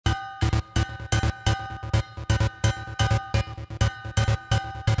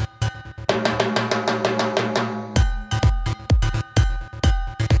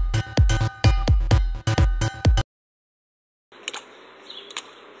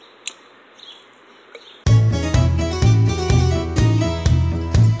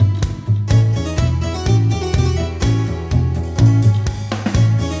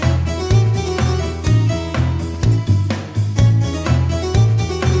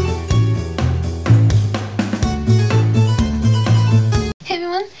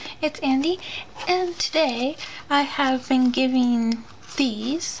it's Andy, and today I have been giving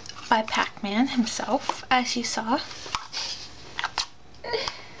these by PacMan himself, as you saw.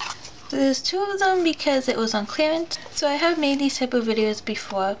 There's two of them because it was on clearance. So I have made these type of videos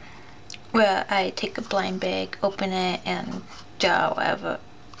before where I take a blind bag, open it, and draw whatever.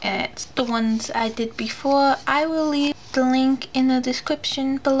 And it's the ones I did before. I will leave the link in the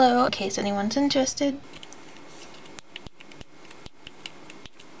description below in case anyone's interested.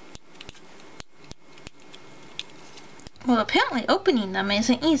 Well, apparently opening them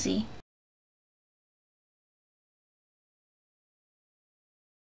isn't easy.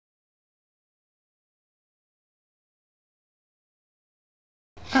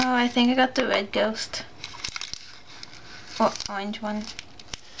 Oh, I think I got the red ghost. Or orange one.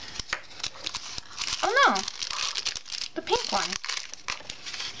 Oh no! The pink one.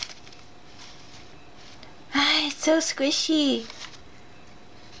 Ah, it's so squishy.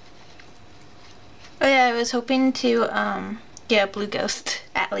 Oh yeah, I was hoping to get a blue ghost,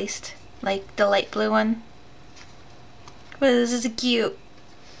 at least. Like the light blue one. But this is cute.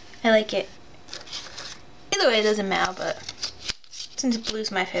 I like it. Either way, it doesn't matter, but since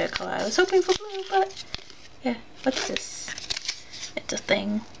blue's my favorite color, I was hoping for blue, but yeah, what's this? It's a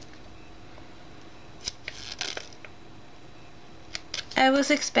thing. I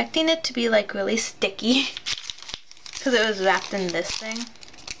was expecting it to be like really sticky because it was wrapped in this thing.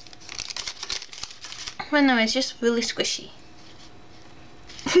 But no, it's just really squishy.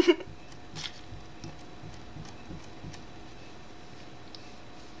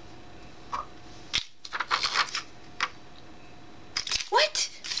 What?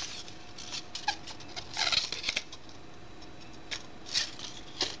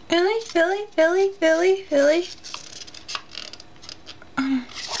 Really? Really? Really? Really? Really?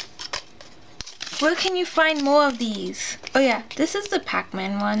 Where can you find more of these? Oh yeah, this is the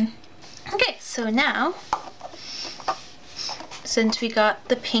PacMan one. Okay, so now, since we got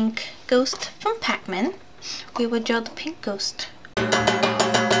the pink ghost from PacMan, we will draw the pink ghost.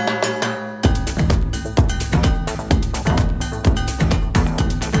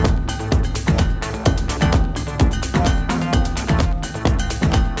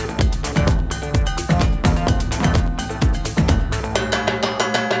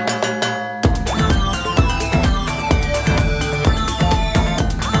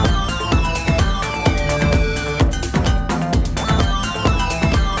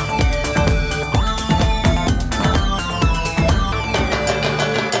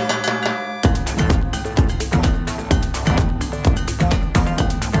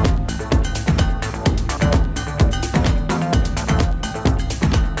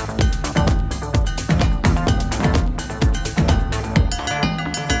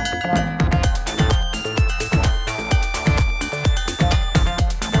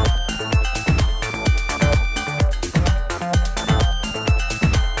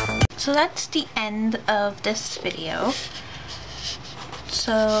 So that's the end of this video.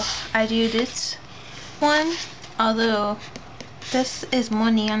 So I do this one, although this is more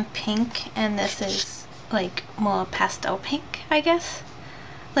neon pink and this is like more pastel pink, I guess.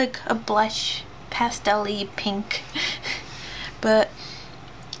 Like a blush pastel-y pink. But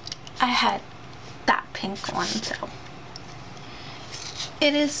I had that pink one, so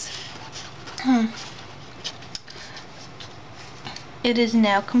it is it is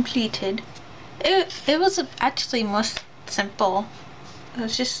now completed. It was actually more simple. It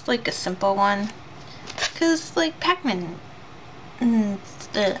was just like a simple one. Cause like PacMan,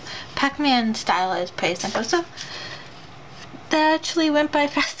 the PacMan style is pretty simple. So that actually went by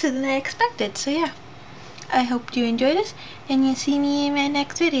faster than I expected. So yeah, I hope you enjoyed this and you see me in my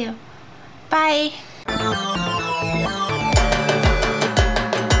next video. Bye!